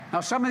Now,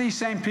 some of these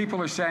same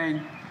people are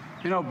saying,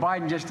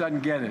 Biden just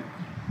doesn't get it.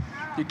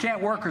 You can't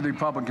work with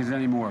Republicans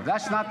anymore.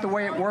 That's not the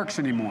way it works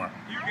anymore.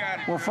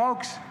 Well,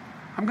 folks,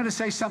 I'm going to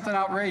say something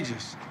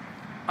outrageous.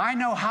 I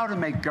know how to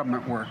make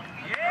government work.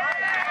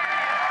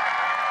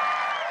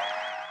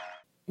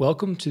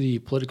 Welcome to the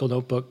Political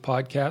Notebook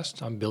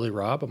podcast. I'm Billy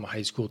Robb. I'm a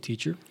high school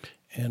teacher.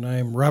 And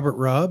I'm Robert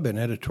Robb, an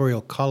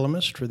editorial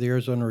columnist for the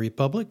Arizona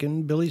Republic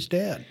and Billy's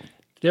dad.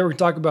 Today we're going to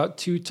talk about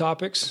two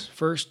topics.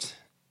 First,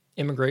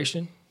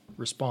 immigration,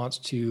 response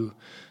to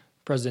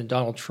President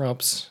Donald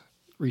Trump's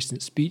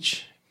recent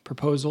speech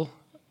proposal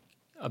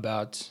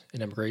about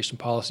an immigration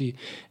policy. And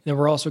then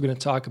we're also going to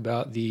talk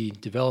about the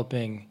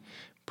developing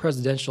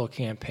presidential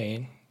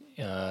campaign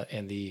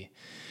and the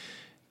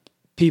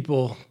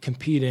people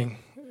competing,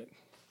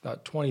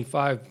 about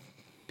 25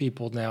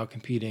 people now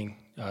competing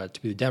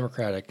to be the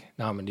Democratic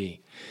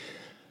nominee.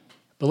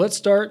 But let's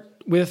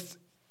start with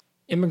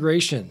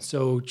immigration.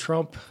 So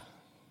Trump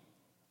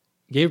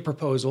gave a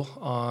proposal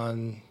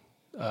on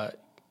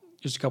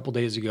just a couple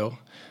days ago.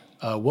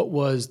 What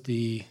was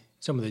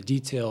some of the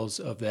details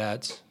of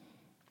that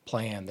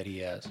plan that he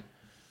has?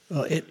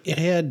 Well, it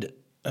had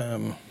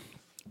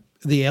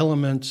the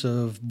elements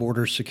of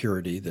border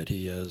security that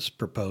he has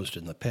proposed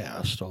in the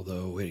past,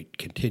 although it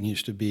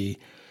continues to be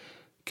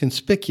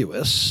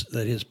conspicuous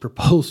that his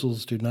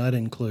proposals do not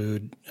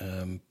include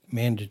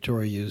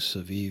mandatory use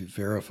of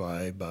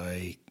E-Verify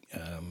by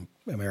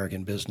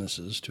American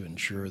businesses to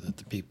ensure that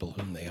the people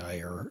whom they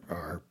hire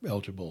are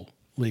eligible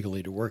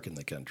legally to work in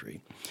the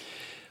country.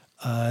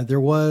 There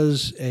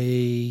was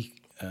a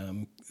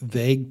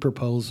vague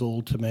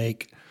proposal to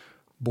make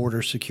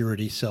border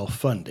security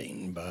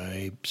self-funding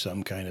by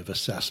some kind of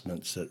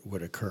assessments that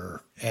would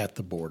occur at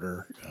the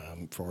border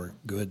for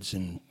goods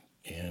and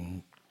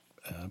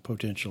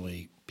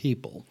potentially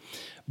people.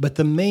 But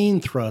the main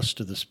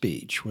thrust of the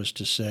speech was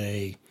to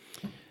say,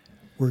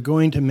 we're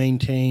going to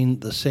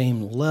maintain the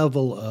same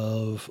level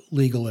of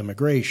legal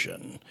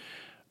immigration,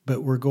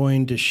 but we're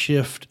going to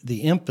shift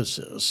the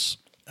emphasis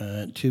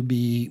to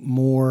be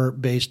more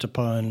based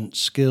upon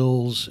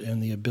skills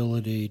and the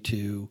ability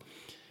to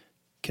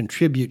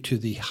contribute to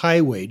the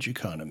high-wage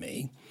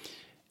economy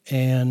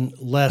and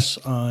less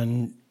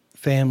on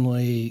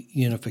family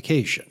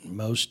unification.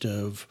 Most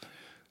of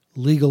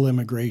legal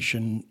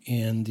immigration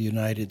in the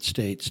United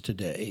States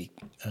today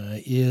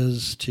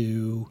is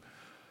to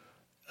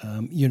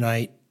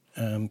unite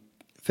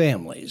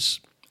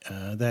families.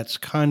 That's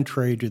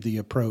contrary to the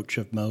approach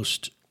of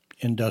most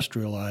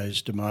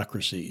industrialized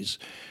democracies,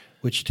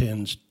 which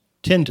tend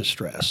to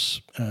stress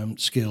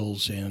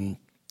skills and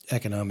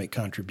economic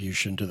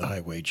contribution to the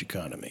high-wage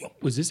economy.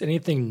 Was this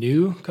anything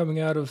new coming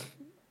out of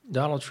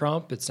Donald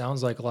Trump? It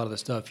sounds like a lot of the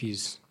stuff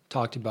he's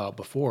talked about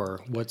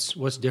before. What's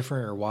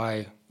different, or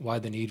why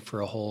the need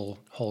for a whole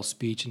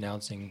speech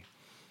announcing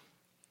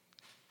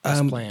this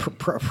plan?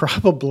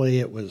 Probably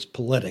it was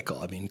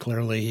political. I mean,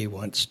 clearly he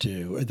wants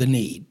to,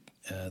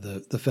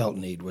 the felt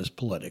need was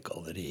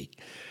political, that he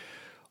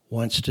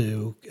wants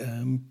to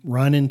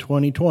run in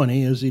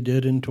 2020 as he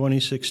did in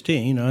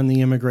 2016 on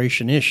the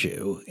immigration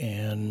issue.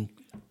 And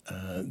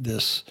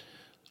this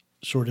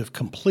sort of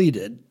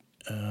completed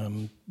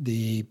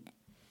the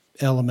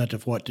element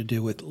of what to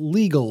do with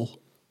legal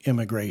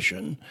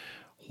immigration,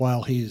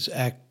 while he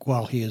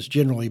has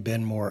generally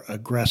been more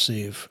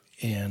aggressive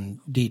and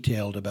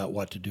detailed about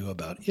what to do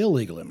about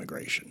illegal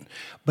immigration.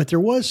 But there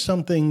was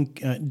something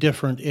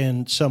different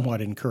and somewhat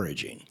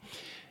encouraging.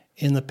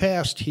 In the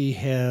past, he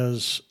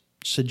has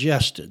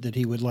suggested that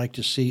he would like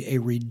to see a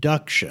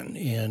reduction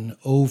in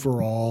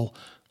overall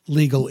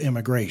legal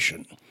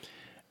immigration.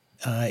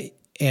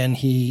 And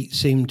he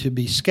seemed to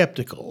be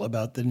skeptical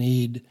about the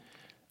need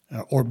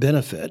or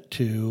benefit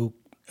to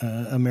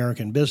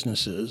American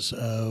businesses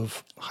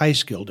of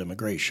high-skilled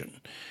immigration.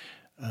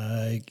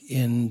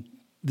 In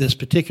this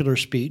particular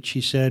speech, he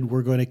said,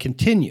 we're going to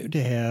continue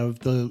to have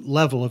the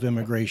level of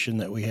immigration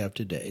that we have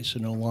today, so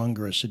no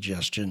longer a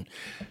suggestion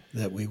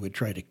that we would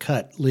try to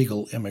cut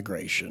legal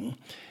immigration,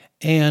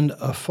 and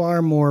a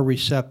far more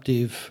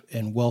receptive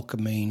and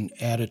welcoming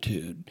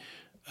attitude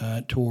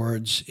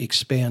towards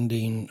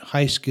expanding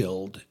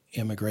high-skilled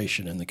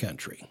immigration in the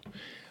country.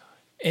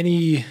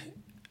 Any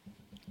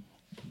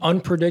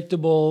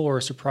unpredictable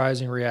or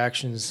surprising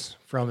reactions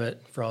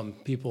from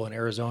people in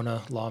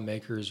Arizona,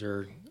 lawmakers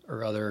or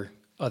other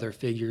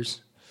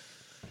figures?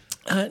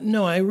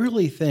 No, I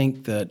really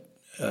think that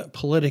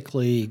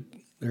politically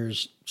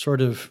there's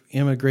sort of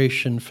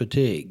immigration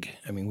fatigue.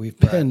 I mean, we've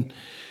been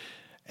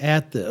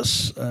at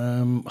this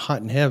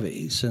hot and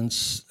heavy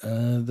since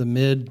the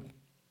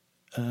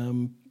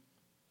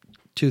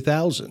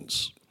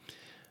mid-2000s,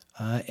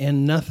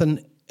 and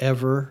nothing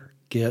ever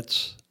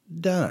gets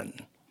done.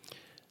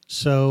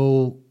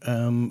 So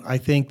I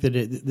think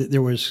that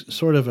there was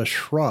sort of a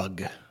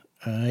shrug,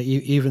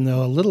 even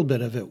though a little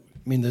bit of it,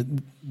 I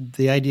mean,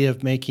 the idea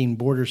of making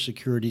border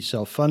security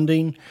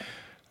self-funding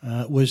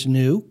was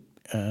new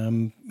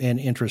and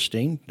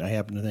interesting. I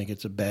happen to think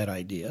it's a bad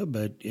idea,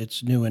 but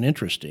it's new and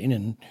interesting.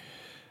 And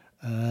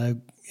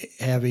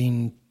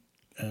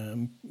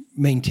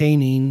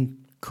maintaining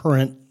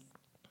current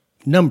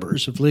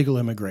numbers of legal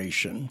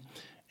immigration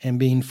and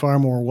being far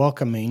more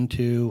welcoming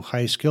to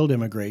high-skilled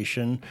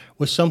immigration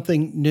was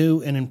something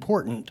new and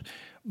important.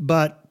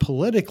 But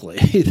politically,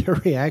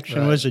 the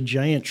reaction was a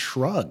giant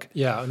shrug.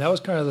 Yeah, and that was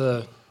kind of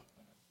the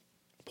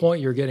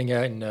point you're getting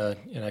at in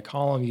a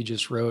column you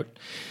just wrote,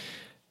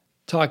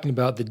 talking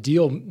about the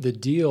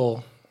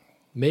deal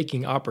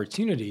making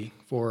opportunity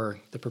for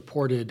the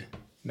purported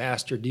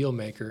master deal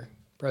maker,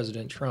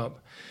 President Trump,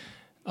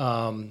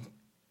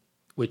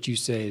 which you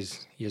say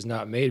he has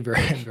not made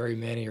very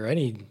many or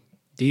any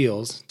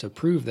deals to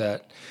prove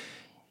that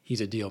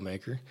he's a deal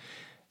maker.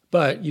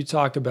 But you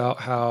talk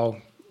about how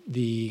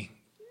the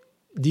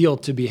deal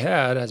to be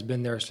had has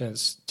been there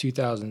since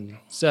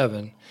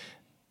 2007,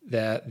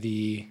 that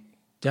the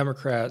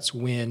Democrats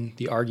win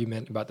the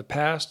argument about the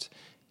past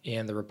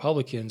and the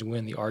Republicans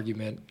win the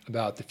argument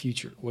about the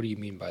future. What do you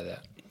mean by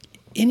that?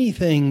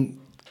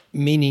 Anything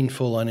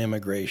meaningful on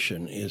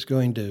immigration is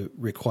going to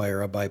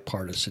require a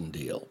bipartisan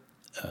deal.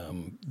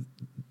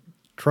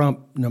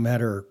 Trump, no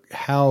matter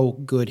how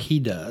good he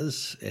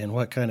does and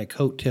what kind of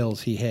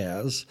coattails he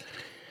has,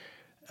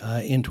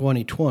 in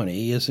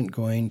 2020 isn't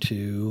going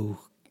to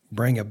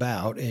bring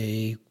about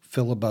a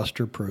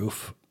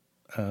filibuster-proof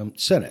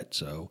Senate.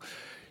 So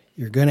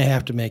you're going to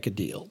have to make a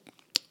deal.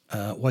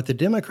 What the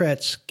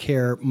Democrats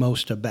care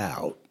most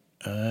about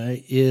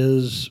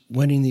is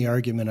winning the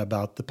argument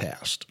about the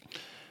past,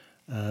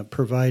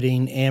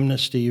 providing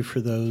amnesty for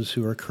those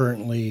who are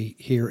currently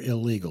here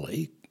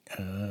illegally,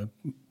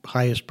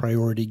 highest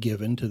priority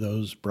given to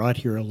those brought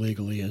here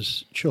illegally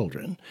as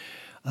children,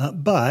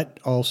 but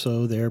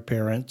also their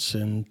parents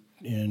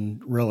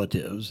and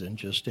relatives, and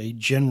just a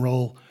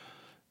general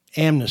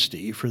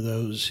amnesty for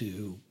those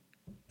who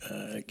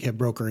have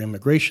broke our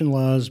immigration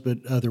laws but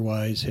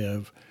otherwise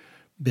have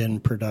been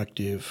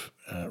productive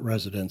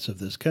residents of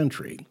this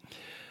country.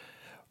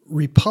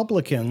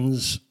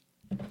 Republicans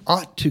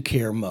ought to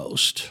care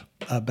most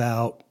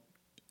about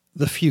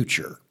the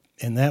future,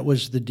 and that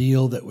was the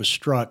deal that was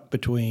struck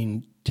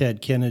between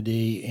Ted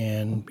Kennedy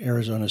and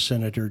Arizona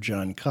Senator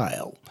Jon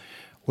Kyl,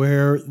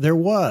 where there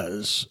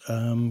was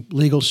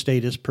legal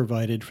status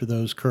provided for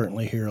those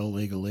currently here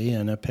illegally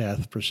and a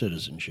path for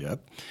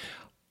citizenship.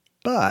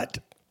 But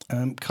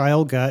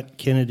Kyl got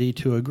Kennedy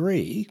to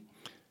agree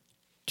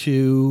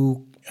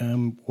to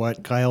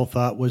what Kyl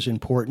thought was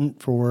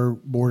important for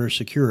border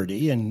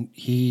security, and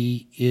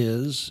he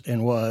is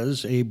and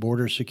was a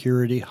border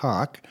security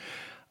hawk.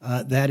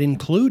 That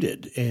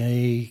included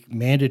a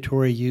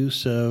mandatory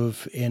use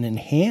of an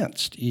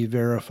enhanced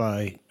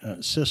E-Verify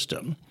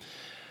system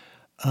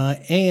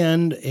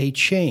and a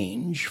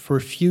change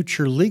for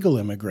future legal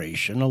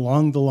immigration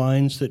along the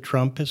lines that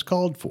Trump has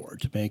called for,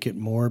 to make it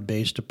more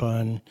based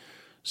upon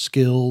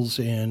skills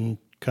and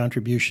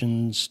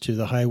contributions to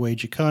the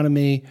high-wage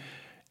economy,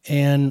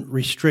 and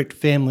restrict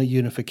family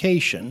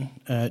unification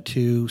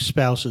to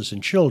spouses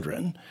and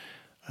children,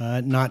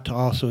 not to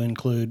also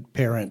include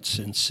parents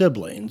and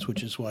siblings,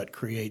 which is what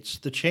creates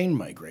the chain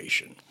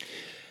migration.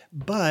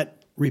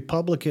 But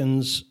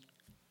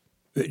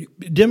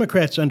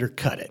Democrats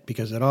undercut it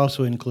because it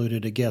also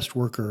included a guest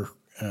worker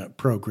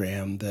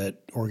program that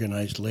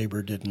organized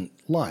labor didn't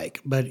like.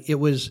 But it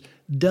was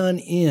done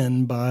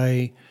in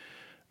by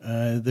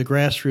the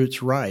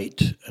grassroots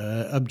right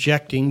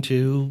objecting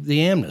to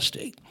the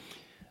amnesty.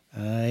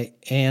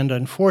 And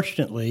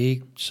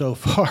unfortunately, so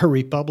far,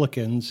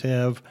 Republicans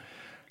have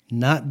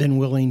not been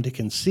willing to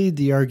concede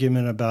the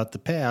argument about the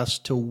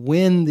past to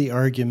win the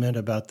argument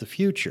about the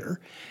future,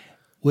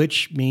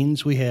 which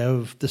means we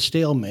have the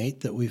stalemate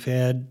that we've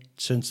had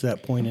since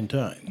that point in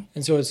time.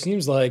 And so it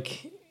seems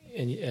like,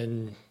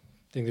 and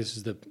I think this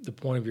is the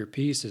point of your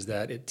piece, is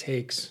that it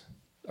takes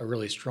a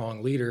really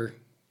strong leader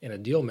and a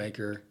deal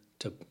maker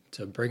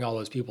to bring all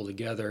those people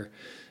together,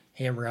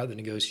 hammer out the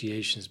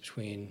negotiations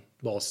between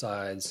both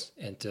sides,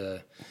 and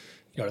to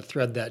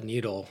thread that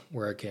needle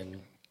where it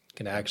can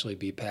actually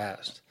be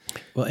passed.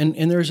 Well,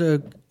 and there's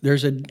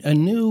a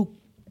new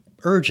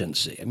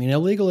urgency. I mean,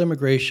 illegal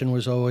immigration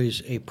was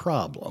always a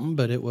problem,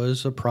 but it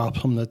was a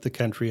problem that the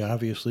country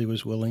obviously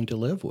was willing to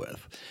live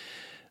with.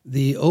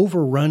 The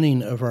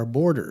overrunning of our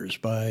borders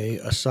by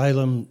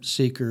asylum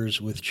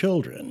seekers with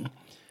children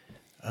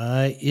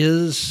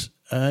is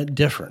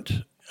different,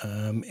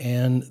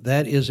 and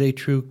that is a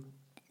true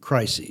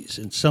crisis,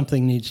 and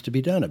something needs to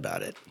be done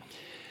about it.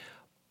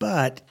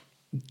 But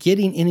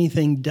getting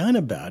anything done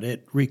about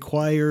it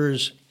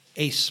requires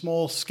a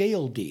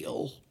small-scale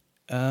deal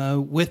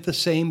with the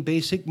same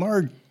basic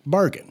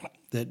bargain,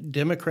 that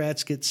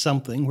Democrats get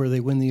something where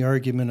they win the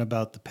argument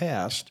about the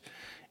past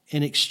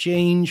in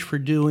exchange for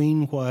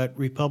doing what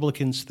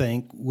Republicans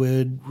think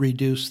would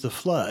reduce the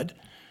flood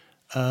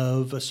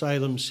of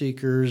asylum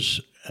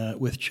seekers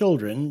with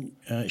children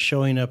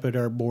showing up at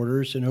our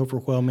borders and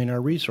overwhelming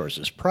our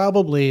resources.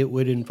 Probably it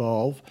would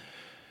involve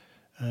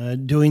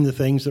doing the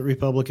things that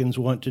Republicans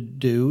want to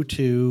do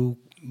to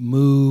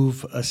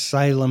move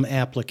asylum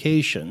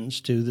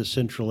applications to the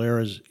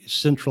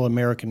Central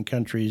American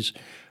countries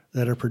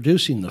that are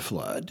producing the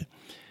flood.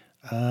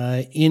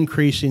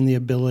 increasing the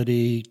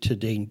ability to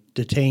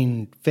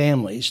detain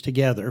families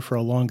together for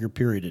a longer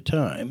period of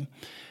time,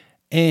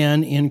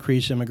 and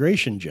increase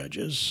immigration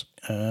judges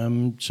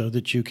so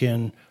that you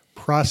can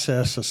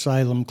process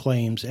asylum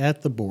claims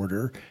at the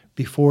border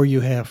before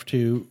you have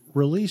to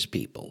release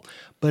people.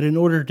 But in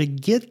order to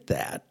get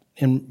that,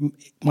 and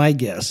my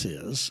guess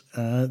is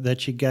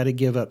that you got to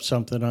give up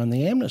something on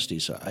the amnesty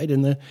side,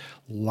 and the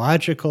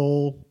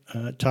logical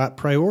top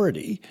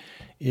priority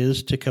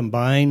is to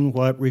combine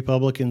what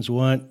Republicans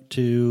want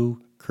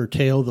to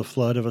curtail the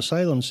flood of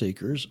asylum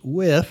seekers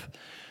with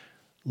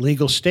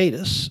legal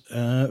status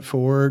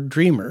for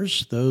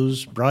dreamers,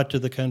 those brought to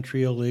the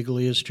country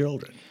illegally as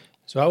children.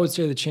 So I would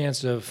say the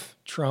chance of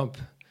Trump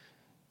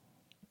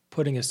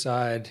putting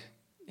aside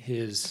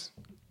his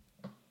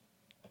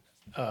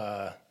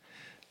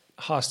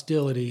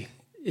hostility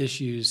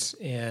issues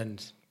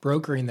and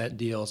brokering that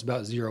deal is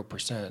about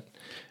 0%.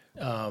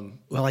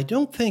 Well, I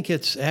don't think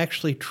it's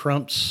actually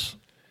Trump's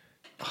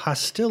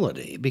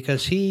hostility,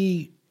 because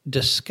he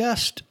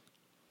discussed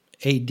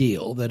a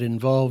deal that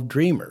involved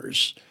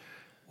dreamers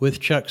with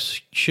Chuck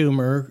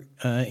Schumer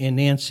and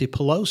Nancy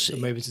Pelosi. So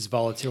maybe it's his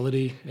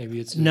volatility. Maybe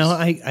it's his... No,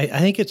 I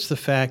think it's the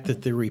fact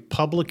that the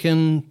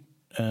Republican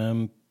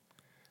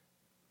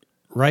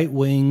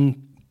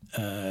right-wing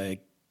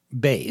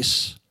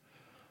base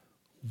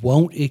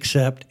won't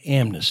accept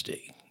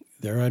amnesty.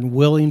 They're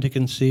unwilling to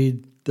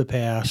concede the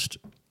past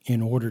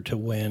in order to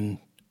win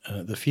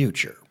the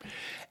future.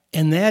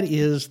 And that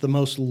is the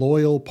most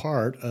loyal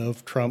part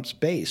of Trump's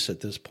base at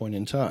this point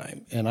in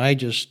time. And I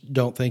just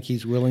don't think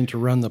he's willing to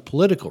run the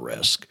political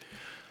risk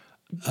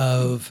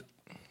of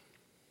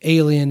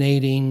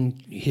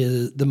alienating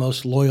the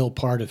most loyal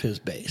part of his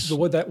base. So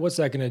what's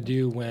that going to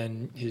do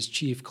when his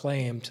chief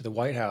claim to the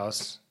White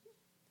House,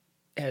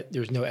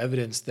 there's no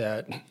evidence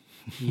that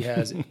he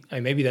has? I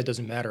mean, maybe that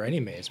doesn't matter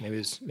anyways.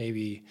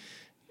 Maybe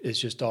it's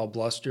just all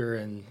bluster,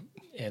 and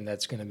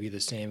that's going to be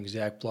the same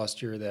exact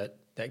bluster that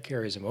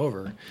carries him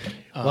over.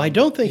 Well, I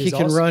don't think he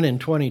can run in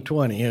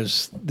 2020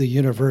 as the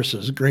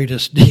universe's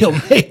greatest deal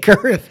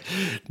maker.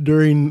 If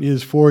during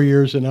his 4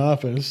 years in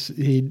office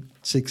he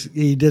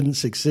didn't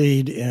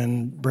succeed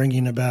in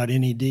bringing about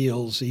any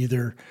deals,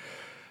 either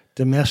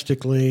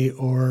domestically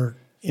or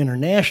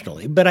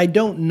internationally. But I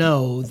don't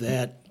know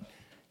that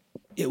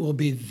it will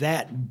be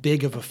that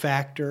big of a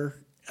factor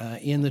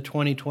in the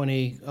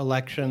 2020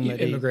 election.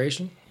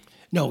 Immigration?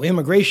 No,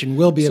 immigration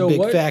will be a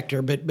big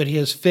factor, but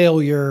his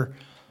failure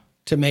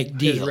to make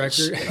deals,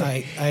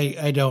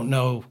 I don't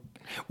know.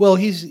 Well,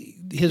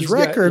 his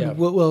record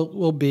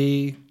will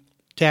be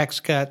tax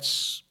cuts,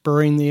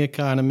 spurring the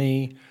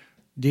economy,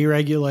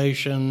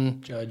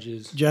 deregulation,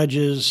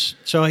 judges.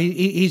 So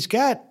he's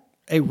got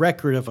a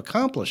record of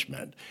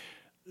accomplishment.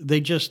 They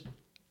just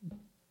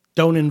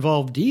don't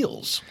involve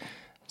deals.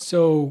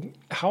 So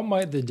how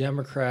might the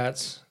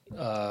Democrats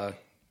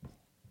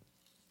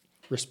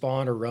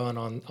respond or run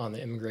on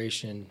the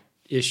immigration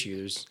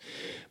issues?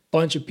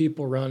 Bunch of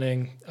people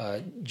running.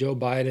 Joe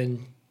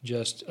Biden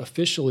just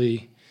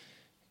officially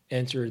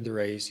entered the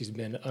race. He's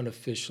been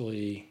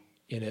unofficially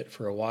in it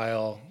for a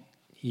while.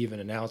 He even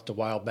announced a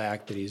while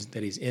back that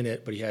he's in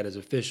it, but he had his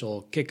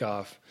official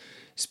kickoff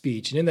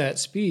speech. And in that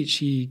speech,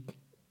 he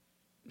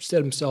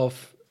set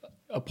himself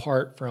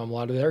apart from a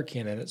lot of their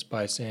candidates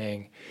by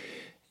saying,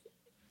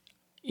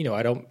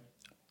 I'm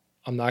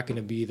not going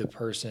to be the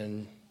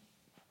person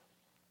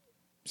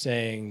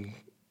saying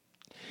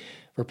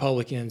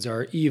Republicans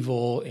are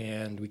evil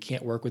and we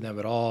can't work with them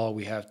at all.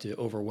 We have to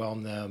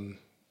overwhelm them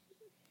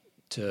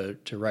to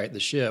right the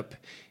ship.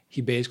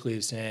 He basically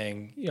is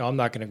saying, I'm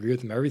not going to agree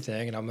with them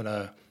everything, and I'm going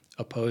to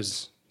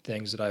oppose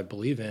things that I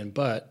believe in.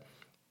 But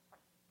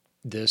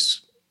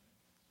this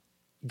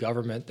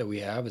government that we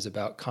have is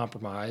about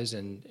compromise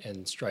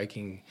and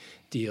striking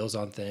deals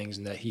on things,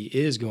 and that he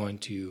is going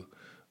to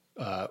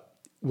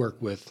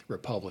work with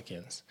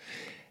Republicans.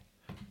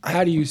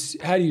 How do you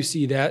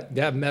see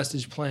that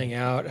message playing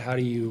out? How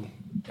do you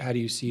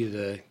see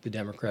the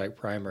Democratic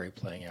primary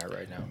playing out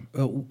right now?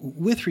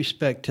 With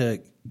respect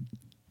to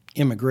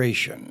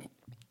immigration,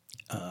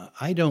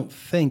 I don't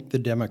think the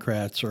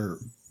Democrats are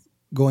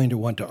going to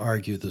want to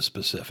argue the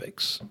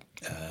specifics,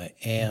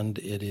 and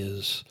it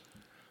is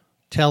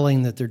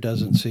telling that there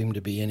doesn't seem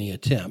to be any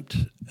attempt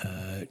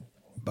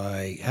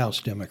by House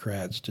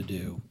Democrats to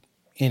do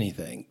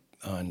anything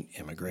on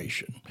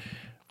immigration.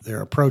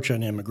 Their approach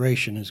on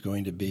immigration is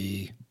going to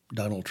be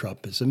Donald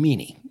Trump is a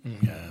meanie,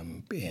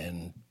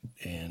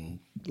 and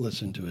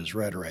listen to his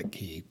rhetoric.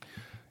 He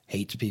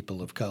hates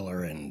people of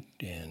color, and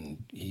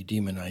he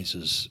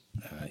demonizes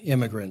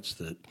immigrants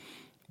that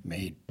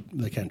made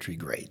the country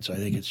great. So I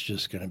think it's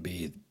just going to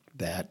be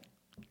that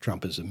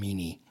Trump is a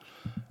meanie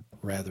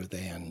rather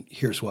than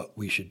here's what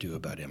we should do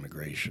about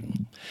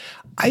immigration.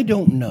 I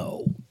don't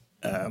know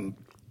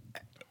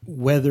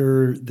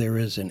whether there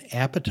is an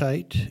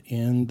appetite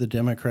in the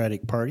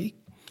Democratic Party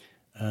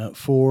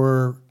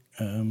for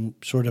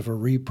sort of a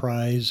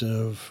reprise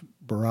of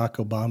Barack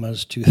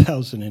Obama's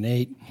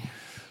 2008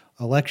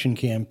 election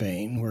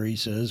campaign where he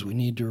says we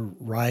need to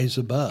rise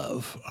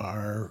above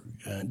our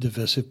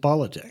divisive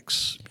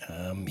politics.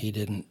 He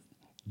didn't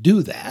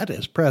do that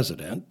as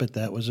president, but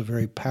that was a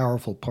very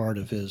powerful part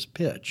of his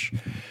pitch.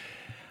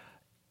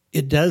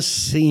 It does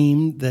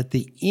seem that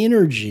the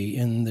energy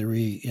in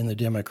the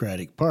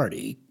Democratic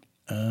Party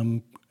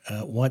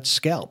wants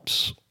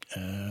scalps,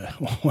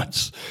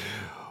 wants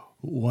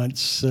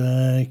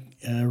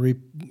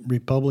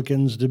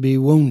Republicans to be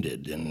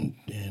wounded,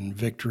 and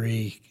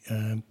victory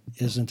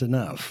isn't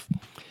enough.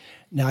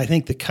 Now, I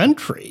think the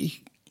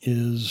country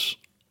is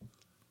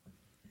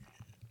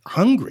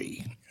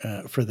hungry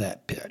for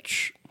that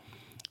pitch,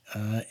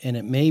 and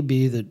it may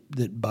be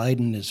that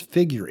Biden is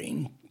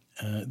figuring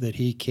that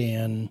he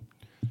can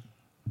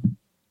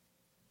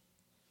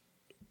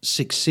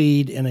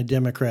succeed in a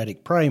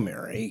Democratic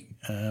primary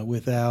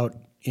without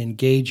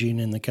engaging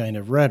in the kind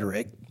of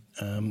rhetoric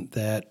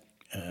that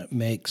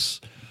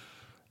makes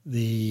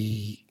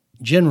the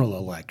general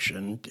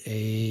election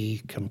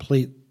a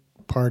complete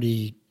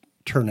party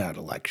turnout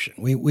election.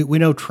 We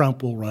know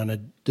Trump will run a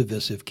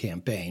divisive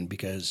campaign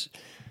because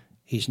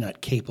he's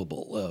not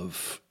capable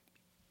of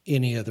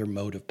any other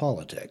mode of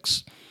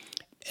politics.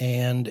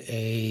 And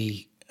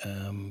a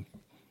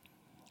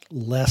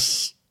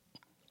less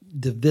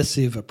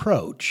divisive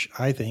approach,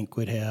 I think,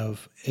 would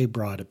have a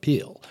broad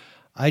appeal.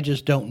 I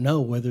just don't know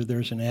whether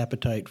there's an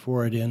appetite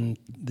for it in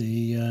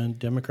the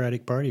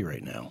Democratic Party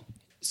right now.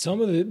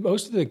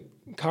 Most of the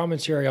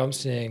commentary I'm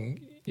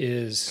seeing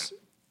is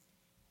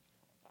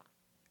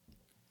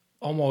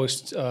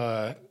almost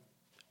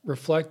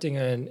reflecting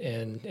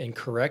and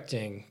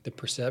correcting the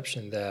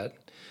perception that,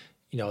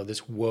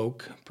 this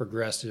woke,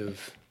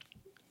 progressive,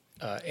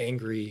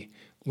 angry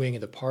wing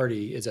of the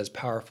party is as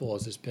powerful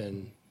as it's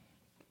been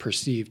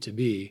perceived to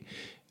be,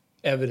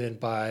 evident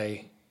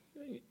by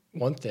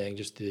one thing,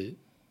 just the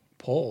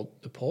poll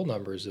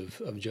numbers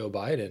of Joe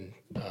Biden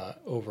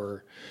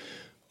over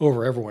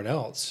everyone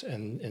else,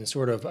 and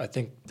sort of, I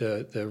think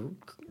the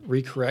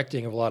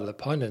recorrecting of a lot of the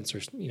pundits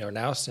are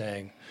now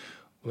saying,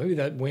 well, maybe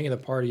that wing of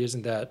the party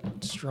isn't that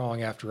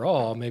strong after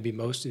all. Maybe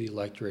most of the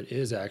electorate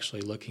is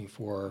actually looking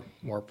for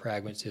more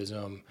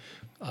pragmatism,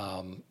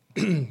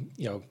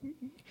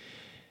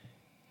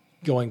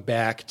 going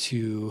back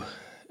to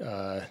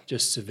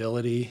just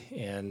civility,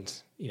 and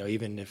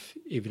even if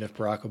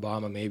Barack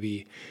Obama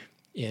maybe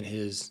in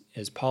his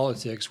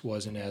politics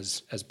wasn't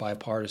as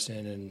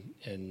bipartisan,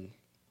 and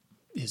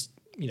his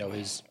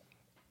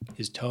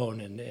tone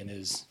and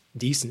his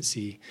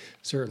decency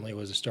certainly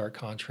was a stark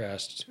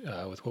contrast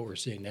with what we're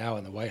seeing now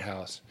in the White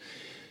House.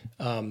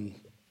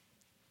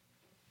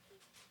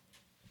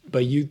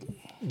 But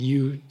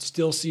you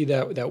still see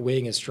that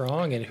wing is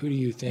strong, and who do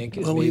you think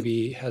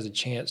maybe has a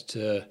chance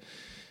to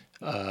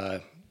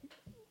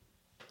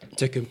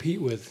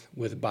compete with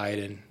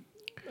Biden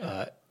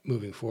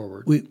moving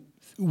forward?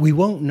 We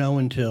won't know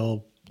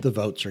until the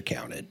votes are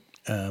counted.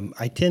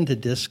 I tend to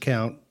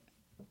discount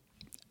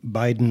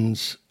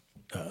Biden's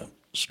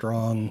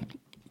strong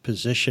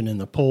position in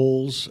the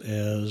polls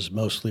as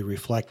mostly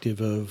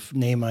reflective of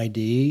name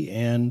ID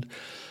and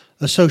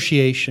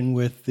association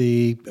with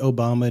the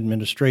Obama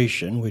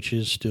administration, which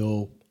is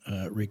still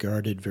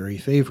regarded very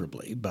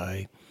favorably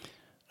by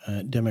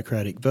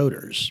Democratic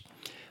voters.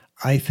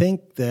 I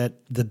think that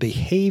the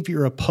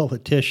behavior of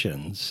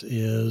politicians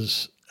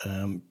is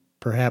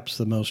perhaps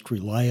the most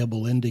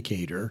reliable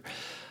indicator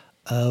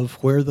of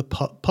where the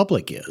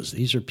public is.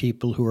 These are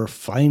people who are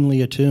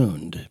finely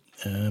attuned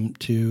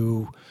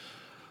to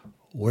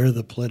where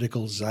the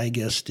political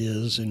zeitgeist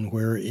is and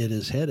where it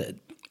is headed.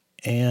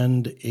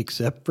 And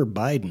except for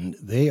Biden,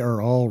 they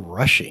are all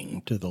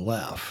rushing to the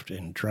left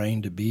and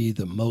trying to be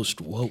the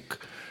most woke,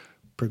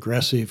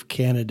 progressive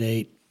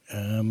candidate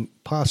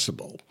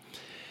possible.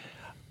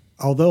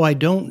 Although I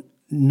don't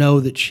know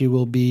that she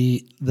will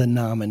be the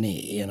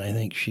nominee, and I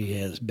think she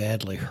has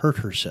badly hurt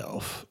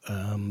herself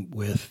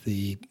with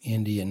the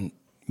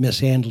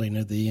mishandling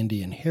of the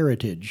Indian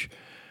heritage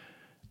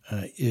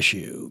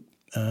issue.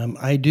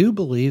 I do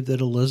believe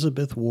that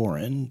Elizabeth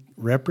Warren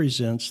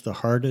represents the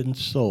heart and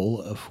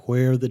soul of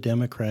where the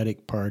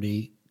Democratic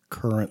Party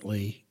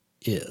currently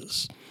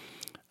is,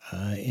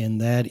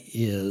 and that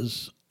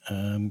is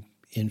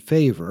in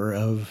favor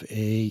of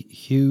a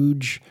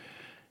huge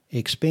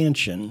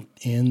expansion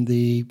in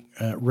the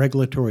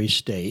regulatory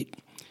state,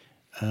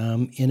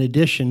 in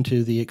addition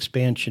to the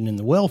expansion in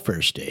the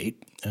welfare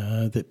state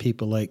that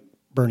people like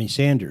Bernie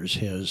Sanders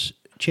has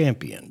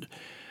championed.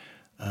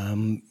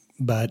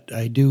 But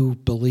I do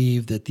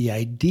believe that the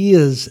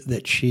ideas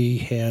that she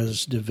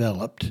has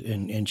developed,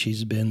 and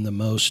she's been the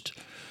most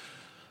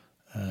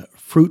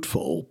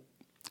fruitful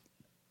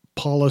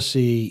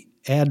policy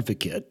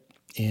advocate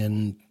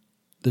in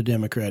the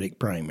Democratic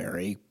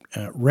primary,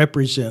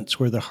 represents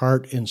where the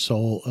heart and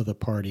soul of the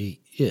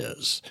party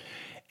is.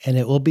 And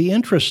it will be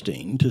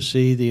interesting to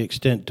see the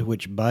extent to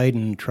which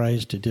Biden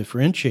tries to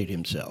differentiate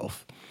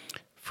himself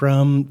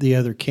from the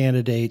other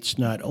candidates,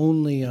 not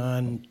only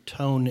on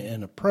tone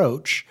and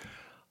approach,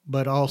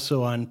 but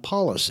also on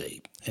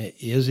policy.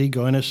 Is he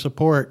going to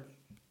support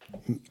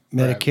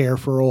Medicare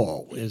for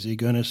all? Is he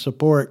going to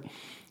support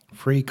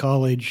free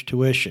college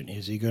tuition?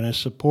 Is he going to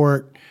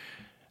support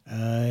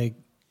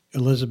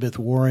Elizabeth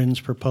Warren's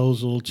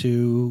proposal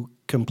to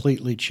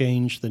completely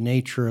change the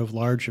nature of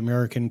large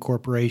American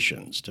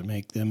corporations, to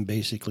make them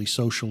basically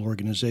social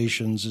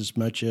organizations as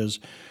much as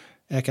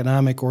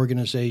economic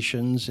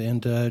organizations,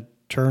 and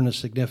turn a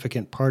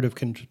significant part of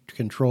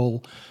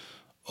control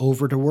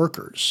over to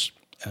workers?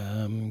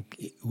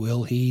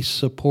 Will he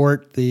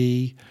support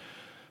the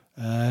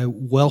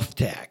wealth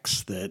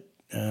tax that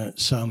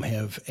some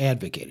have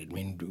advocated? I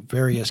mean,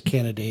 various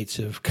candidates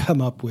have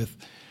come up with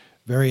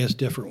various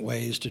different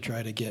ways to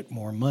try to get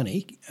more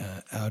money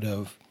out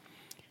of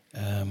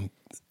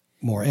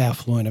more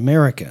affluent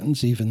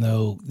Americans, even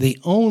though the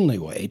only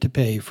way to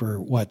pay for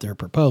what they're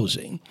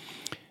proposing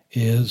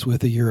is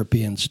with a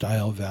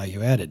European-style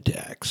value-added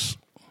tax.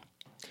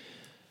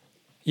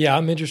 Yeah,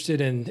 I'm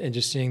interested in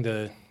just seeing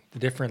the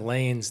different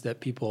lanes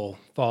that people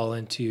fall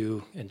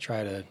into and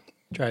try to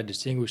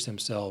distinguish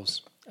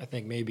themselves. I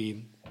think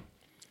maybe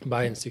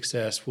Biden's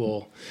success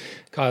will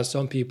cause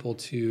some people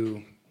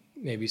to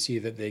maybe see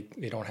that they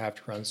don't have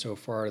to run so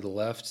far to the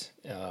left.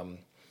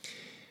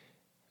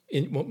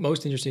 What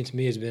most interesting to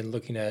me has been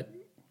looking at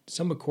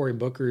some of Cory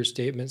Booker's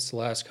statements the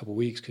last couple of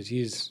weeks, because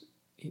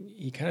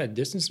he kind of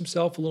distanced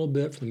himself a little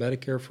bit from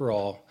Medicare for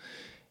all.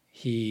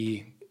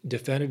 He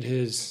defended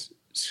his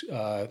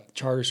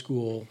charter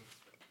school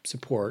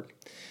support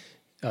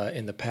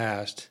in the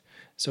past.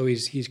 So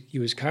he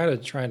was kind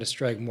of trying to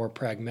strike a more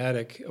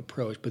pragmatic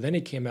approach, but then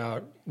he came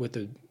out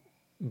with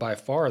by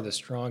far the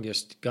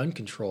strongest gun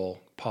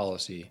control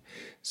policy.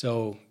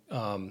 So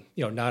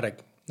not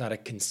a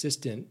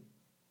consistent,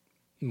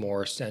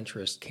 more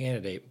centrist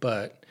candidate,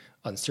 but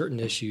on certain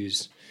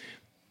issues,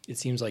 it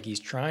seems like he's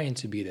trying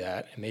to be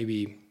that, and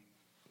maybe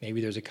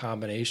there's a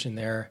combination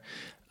there.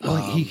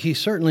 Well, he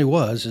certainly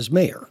was as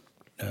mayor.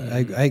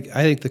 I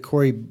think the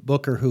Cory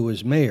Booker who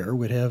was mayor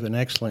would have an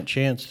excellent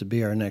chance to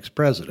be our next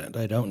president.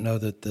 I don't know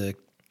that the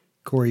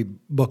Cory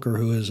Booker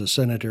who is a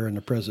senator and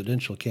a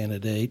presidential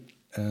candidate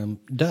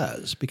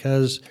does,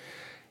 because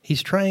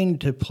he's trying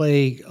to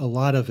play a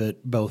lot of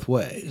it both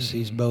ways. Mm-hmm.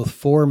 He's both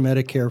for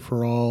Medicare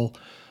for all,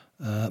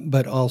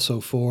 but also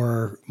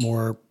for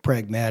more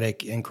pragmatic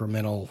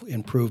incremental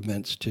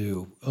improvements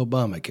to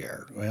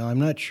Obamacare. Well, I'm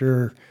not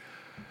sure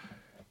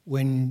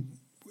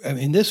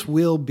this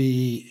will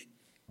be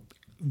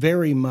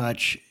very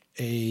much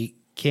a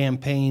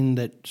campaign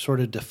that sort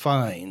of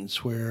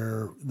defines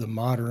where the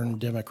modern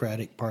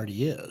Democratic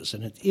Party is,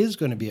 and it is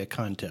going to be a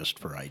contest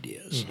for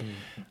ideas.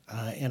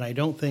 Mm-hmm. And I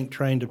don't think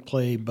trying to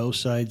play both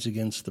sides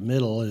against the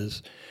middle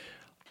is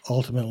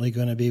ultimately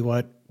going to be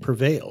what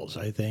prevails.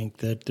 I think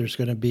that there's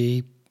going to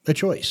be a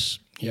choice.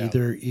 Yeah.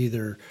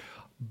 Either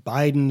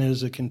Biden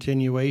is a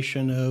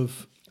continuation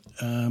of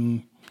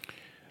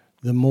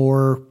the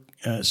more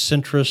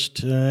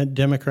centrist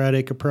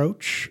Democratic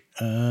approach,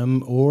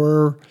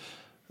 or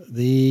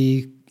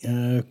the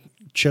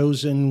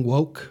chosen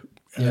woke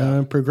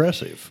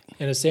progressive.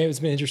 And it's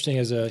been interesting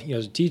as a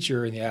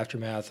teacher in the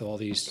aftermath of all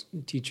these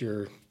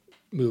teacher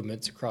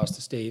movements across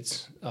the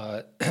states,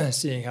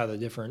 seeing how the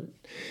different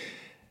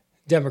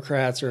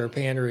Democrats are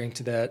pandering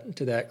to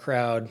that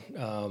crowd,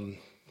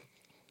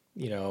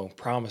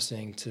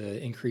 promising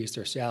to increase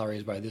their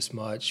salaries by this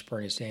much.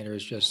 Bernie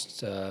Sanders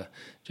just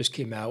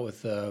came out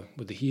with a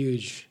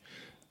huge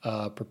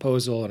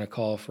proposal and a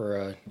call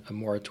for a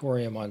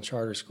moratorium on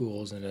charter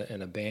schools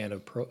and a ban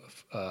of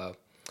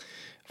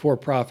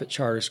for-profit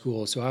charter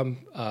schools. So I'm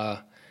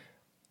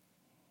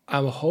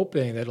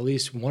hoping that at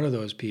least one of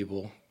those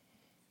people,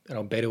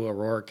 Beto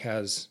O'Rourke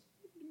has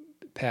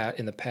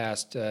in the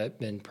past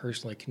been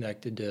personally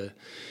connected to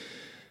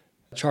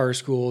charter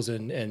schools,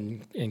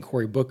 and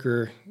Cory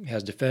Booker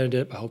has defended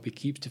it. I hope he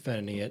keeps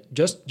defending it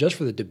just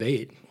for the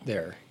debate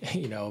there,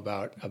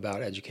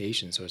 about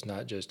education. So it's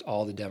not just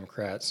all the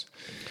Democrats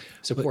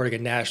supporting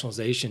a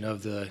nationalization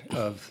of the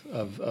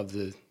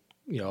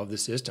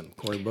system.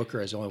 Cory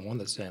Booker is the only one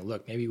that's saying,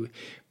 look, maybe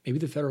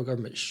the federal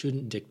government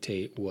shouldn't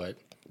dictate what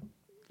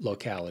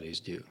localities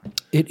do.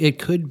 It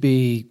could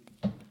be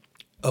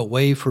a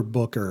way for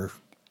Booker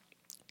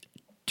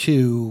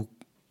to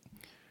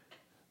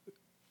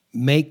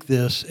make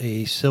this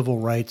a civil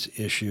rights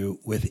issue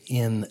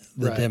within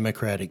the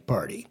Democratic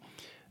Party.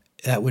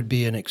 That would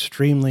be an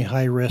extremely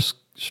high-risk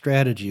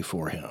strategy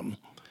for him.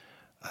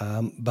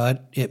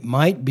 But it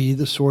might be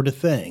the sort of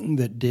thing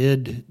that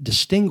did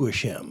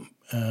distinguish him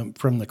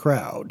from the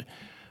crowd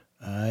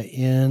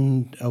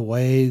in a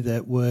way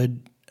that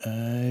would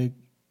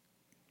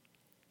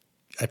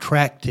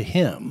attract to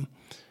him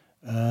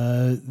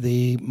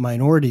the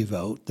minority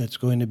vote that's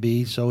going to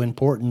be so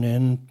important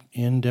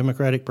in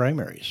Democratic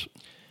primaries.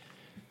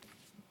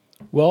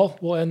 Well,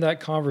 we'll end that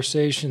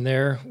conversation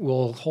there.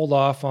 We'll hold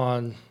off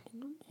on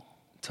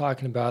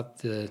talking about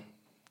the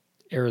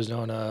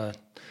Arizona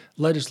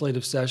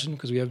legislative session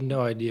because we have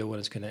no idea when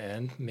it's going to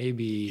end.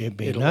 Maybe it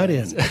may not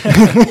end.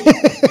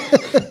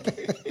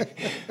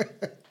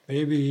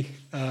 Maybe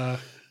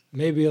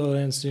it'll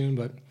end soon.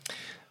 But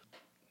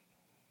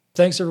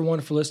thanks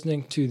everyone for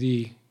listening to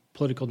the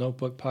Political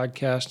Notebook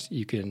podcast.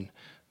 You can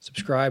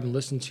subscribe and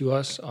listen to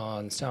us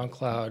on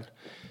SoundCloud,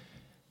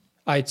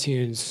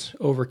 iTunes,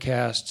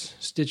 Overcast,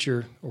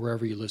 Stitcher, or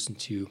wherever you listen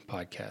to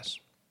podcasts.